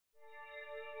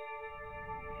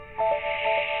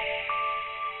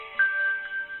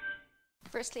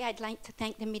Firstly, I'd like to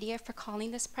thank the media for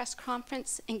calling this press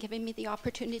conference and giving me the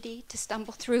opportunity to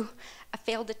stumble through a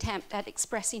failed attempt at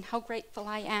expressing how grateful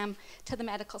I am to the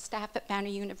medical staff at Banner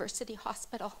University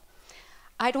Hospital.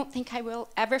 I don't think I will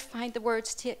ever find the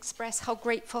words to express how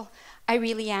grateful I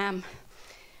really am.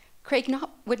 Craig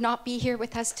would not be here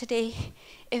with us today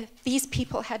if these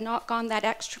people had not gone that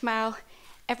extra mile,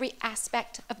 every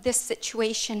aspect of this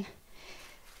situation.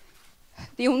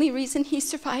 The only reason he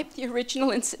survived the original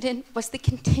incident was the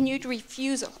continued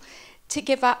refusal to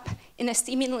give up in a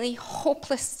seemingly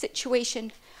hopeless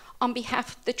situation on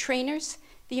behalf of the trainers,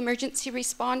 the emergency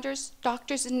responders,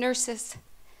 doctors, and nurses.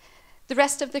 The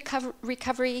rest of the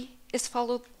recovery is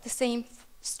followed the same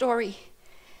story.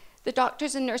 The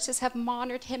doctors and nurses have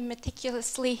monitored him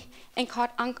meticulously and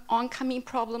caught oncoming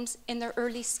problems in their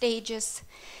early stages.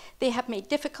 They have made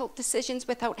difficult decisions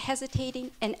without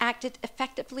hesitating and acted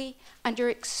effectively under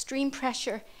extreme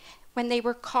pressure when they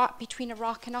were caught between a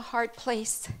rock and a hard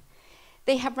place.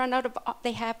 They have run out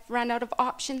of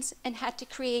options and had to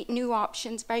create new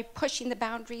options by pushing the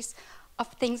boundaries of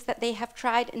things that they have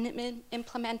tried and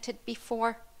implemented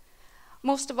before.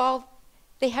 Most of all,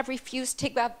 they have refused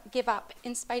to give up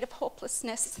in spite of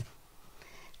hopelessness.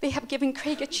 They have given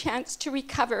Craig a chance to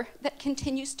recover that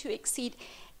continues to exceed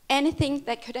anything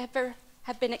that could ever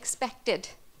have been expected.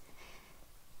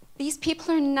 These people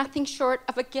are nothing short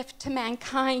of a gift to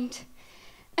mankind,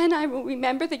 and I will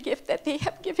remember the gift that they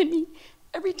have given me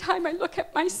every time I look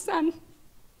at my son.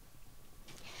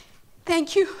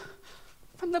 Thank you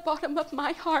from the bottom of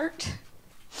my heart.